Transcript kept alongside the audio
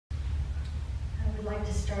would like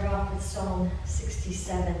to start off with Psalm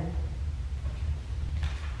 67.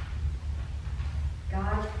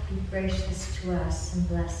 God, be gracious to us and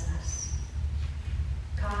bless us.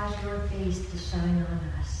 Cause your face to shine on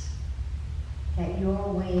us, that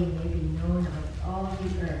your way may be known on all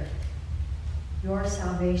the earth, your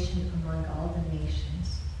salvation among all the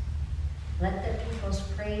nations. Let the peoples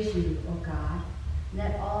praise you, O God.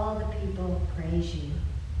 Let all the people praise you.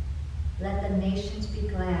 Let the nations be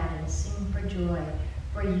glad and sing for joy,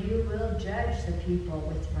 for you will judge the people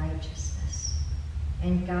with righteousness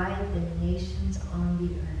and guide the nations on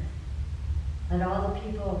the earth. Let all the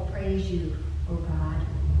people praise you, O God.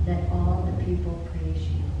 Let all the people praise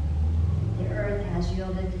you. The earth has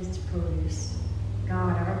yielded its produce.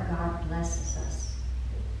 God, our God, blesses us.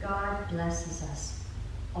 God blesses us,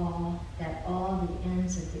 that all the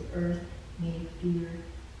ends of the earth may fear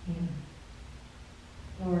him.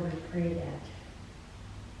 Lord, we pray that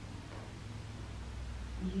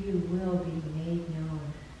you will be made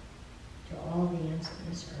known to all the ends of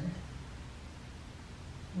this earth.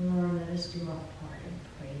 Lord, let us do our part in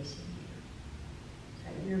praising you, so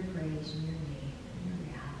that your praise and your name and your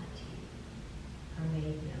reality are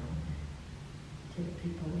made known to the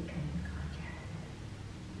people we come in contact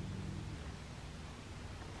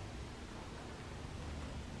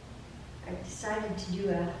with. I decided to do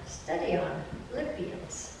a study on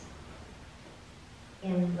Philippians.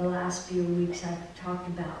 In the last few weeks, I've talked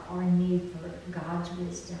about our need for God's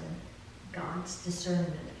wisdom, God's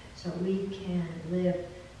discernment, so we can live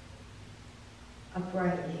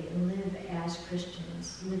uprightly and live as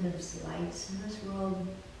Christians, live as lights in this world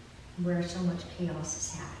where so much chaos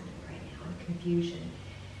is happening right now and confusion.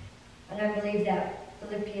 And I believe that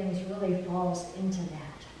Philippians really falls into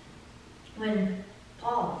that. When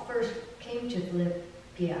Paul first came to Philippi,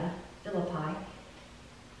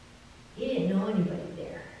 he didn't know anybody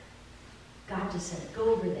there. God just said, go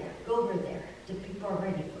over there. The people are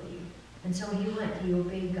ready for you. And so he went, he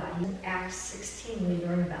obeyed God. In Acts 16, we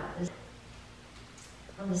learn about this.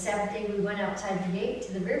 On the seventh day, we went outside the gate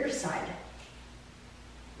to the riverside.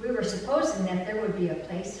 We were supposing that there would be a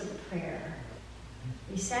place of prayer.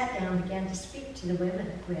 We sat down and began to speak to the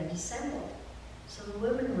women who had assembled. So the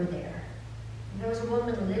women were there. And there was a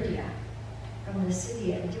woman, Lydia, from the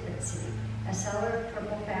city, a different city, a seller of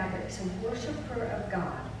purple fabrics, a worshiper of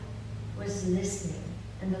God, was listening.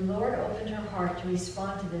 And the Lord opened her heart to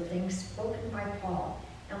respond to the things spoken by Paul.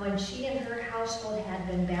 And when she and her household had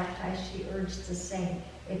been baptized, she urged the saying,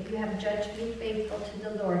 if you have judged me faithful to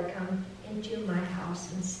the Lord, come into my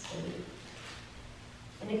house and stay.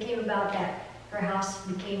 And it came about that her house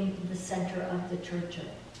became the center of the church of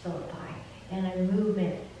Philippi. And a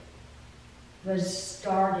movement was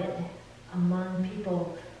started among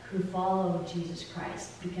people who followed Jesus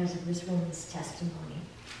Christ because of this woman's testimony.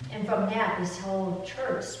 And from that, this whole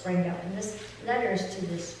church sprang up. And this letter is to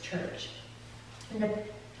this church. And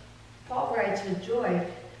Paul writes with joy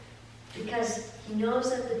because he knows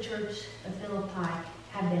that the church of Philippi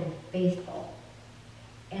have been faithful.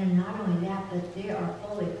 And not only that, but they are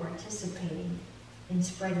fully participating in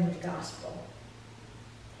spreading the gospel.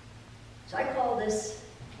 So I call this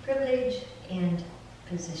privilege and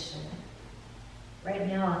position. Right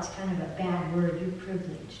now, it's kind of a bad word. You're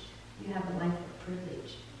privileged. You have a life of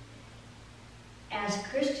privilege. As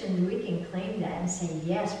Christians, we can claim that and say,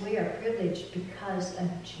 yes, we are privileged because of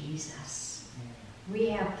Jesus. We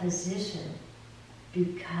have position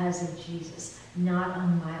because of Jesus, not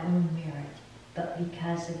on my own merit, but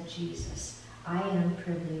because of Jesus. I am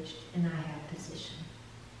privileged and I have position.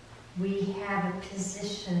 We have a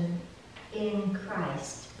position in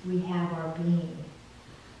Christ. We have our being,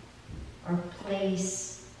 our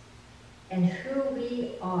place, and who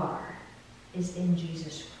we are is in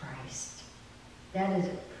Jesus Christ. That is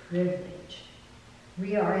a privilege.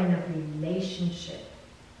 We are in a relationship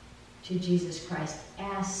to Jesus Christ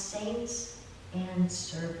as saints and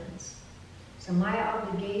servants. So my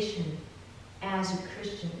obligation as a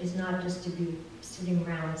Christian is not just to be sitting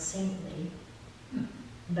around saintly,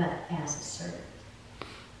 but as a servant.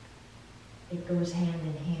 It goes hand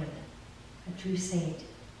in hand. A true saint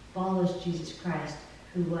follows Jesus Christ,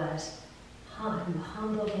 who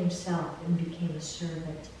humbled himself and became a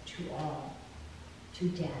servant to all, to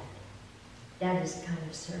death. That is the kind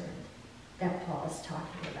of servant that Paul is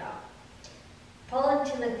talking about. Paul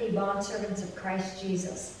and Timothy, bondservants of Christ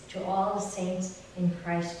Jesus, to all the saints in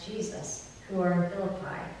Christ Jesus who are in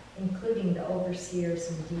Philippi, including the overseers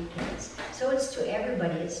and deacons. So it's to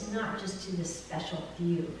everybody. It's not just to the special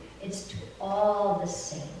few. It's to all the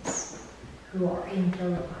saints who are in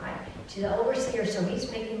Philippi, to the overseer, so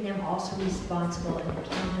he's making them also responsible and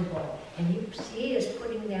accountable. And he is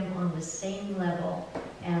putting them on the same level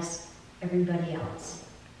as everybody else.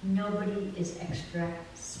 Nobody is extra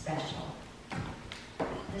special.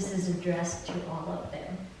 This is addressed to all of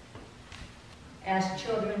them. As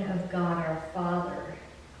children of God our Father,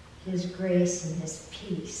 His grace and His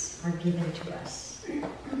peace are given to us.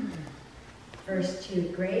 Verse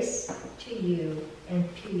 2, grace to you and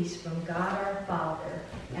peace from God our Father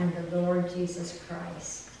and the Lord Jesus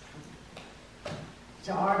Christ.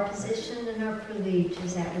 So our position and our privilege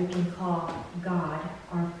is that we can call God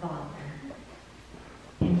our Father.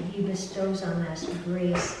 And He bestows on us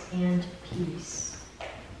grace and peace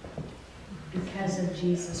because of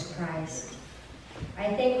Jesus Christ.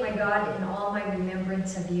 I thank my God in all my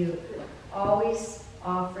remembrance of you, always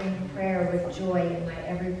offering prayer with joy in my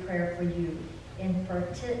every prayer for you, in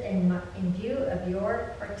view of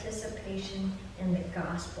your participation in the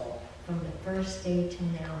gospel from the first day to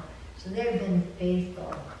now. So they've been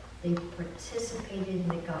faithful. They participated in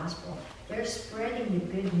the gospel. They're spreading the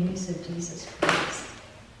good news of Jesus Christ.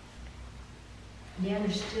 They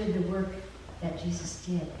understood the work that Jesus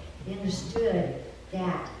did. They understood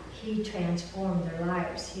that He transformed their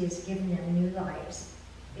lives. He has given them new lives.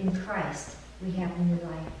 In Christ, we have new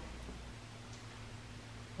life.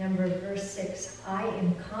 Verse 6, I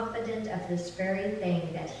am confident of this very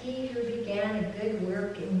thing, that He who began a good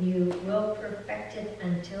work in you will perfect it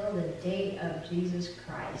until the day of Jesus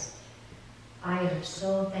Christ. I am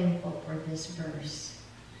so thankful for this verse.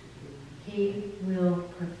 He will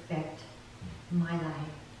perfect my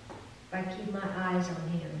life. If I keep my eyes on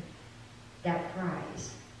Him, that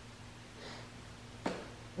prize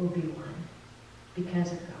will be won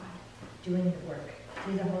because of God doing the work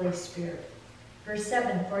through the Holy Spirit. Verse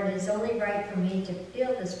 7, for it is only right for me to feel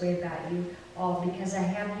this way about you all, because I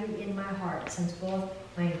have you in my heart, since both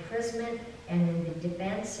my imprisonment and in the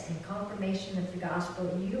defense and confirmation of the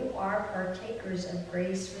gospel, you are partakers of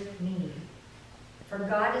grace with me. For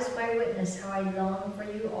God is my witness how I long for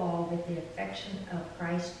you all with the affection of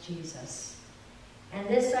Christ Jesus. And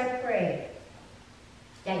this I pray,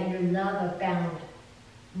 that your love abound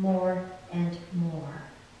more and more.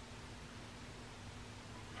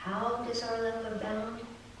 How does our love abound?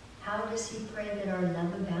 How does He pray that our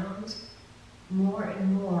love abounds? More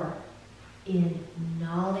and more in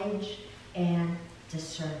knowledge and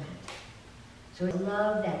discernment. So it's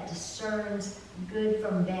love that discerns good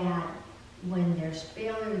from bad when there's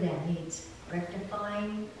failure that needs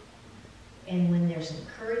rectifying, and when there's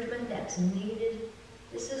encouragement that's needed.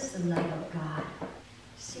 This is the love of God,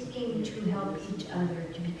 seeking to help each other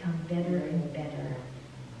to become better and better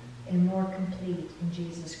and more complete in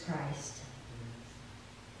Jesus Christ,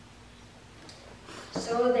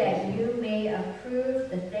 so that you may approve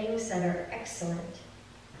the things that are excellent,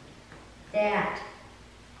 that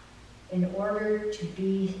in order to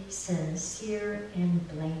be sincere and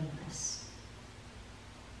blameless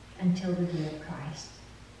until the day of Christ.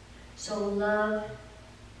 So love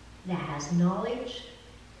that has knowledge,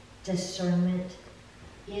 discernment,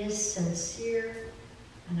 is sincere,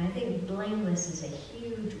 and I think blameless is a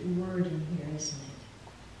huge word in here, isn't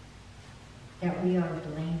it? That we are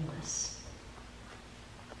blameless.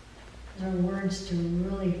 Those are words to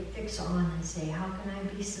really fix on and say, how can I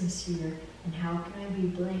be sincere and how can I be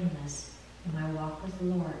blameless in my walk with the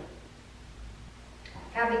Lord?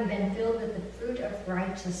 Having been filled with the fruit of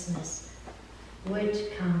righteousness,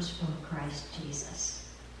 which comes from Christ Jesus.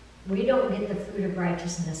 We don't get the fruit of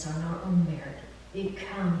righteousness on our own merit. It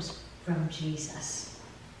comes from Jesus.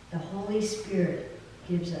 The Holy Spirit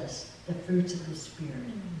gives us the fruits of the Spirit.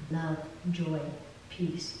 Love, joy,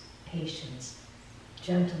 peace, patience,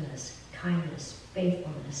 gentleness, kindness,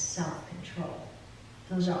 faithfulness, self-control.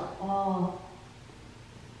 Those are all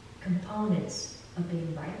components of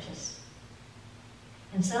being righteous.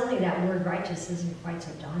 And suddenly that word righteous isn't quite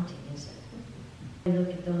so daunting, is it? We look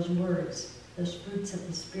at those words, those fruits of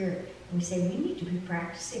the Spirit, and we say we need to be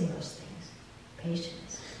practicing those things.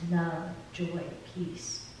 Patience, love, joy,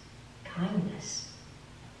 peace, kindness.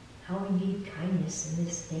 How we need kindness in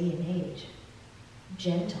this day and age.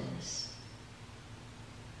 Gentleness,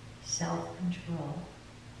 self-control,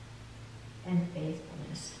 and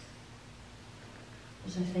faithfulness.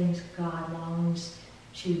 Those are things God longs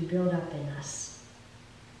to build up in us.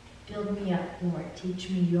 Build me up, Lord. Teach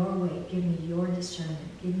me your way. Give me your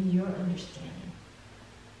discernment. Give me your understanding.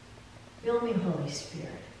 Fill me, Holy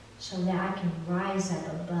Spirit, so that I can rise up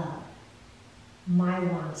above my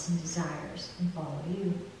wants and desires and follow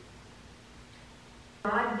you.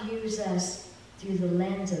 God views us through the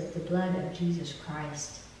lens of the blood of Jesus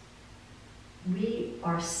Christ. We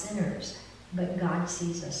are sinners, but God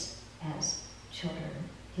sees us as children,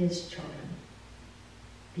 his children,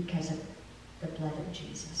 because of the blood of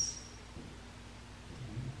Jesus.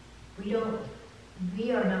 We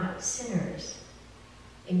are not sinners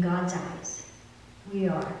in God's eyes. We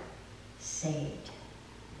are saved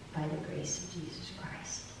by the grace of Jesus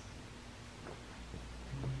Christ.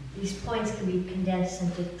 These points can be condensed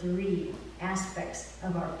into 3 aspects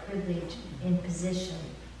of our privilege and position.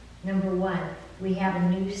 Number 1, we have a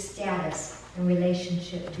new status in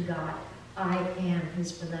relationship to God. I am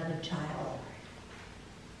his beloved child.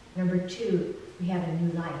 Number 2, we have a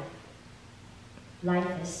new life. Life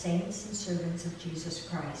as saints and servants of Jesus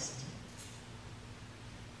Christ.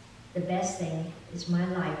 The best thing is my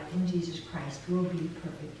life in Jesus Christ will be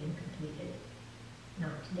perfect and completed.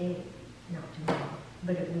 Not today, not tomorrow,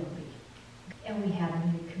 but it will be. And we have a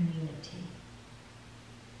new community.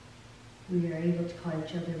 We are able to call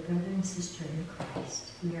each other brother and sister in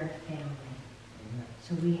Christ. We are a family.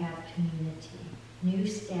 So we have community. New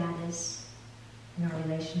status in our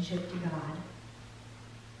relationship to God.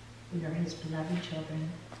 We are his beloved children.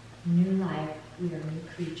 New life. We are new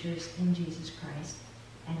creatures in Jesus Christ.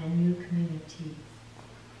 And a new community.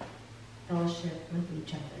 Fellowship with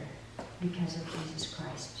each other because of Jesus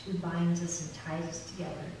Christ, who binds us and ties us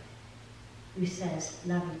together. Who says,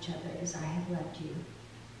 love each other as I have loved you.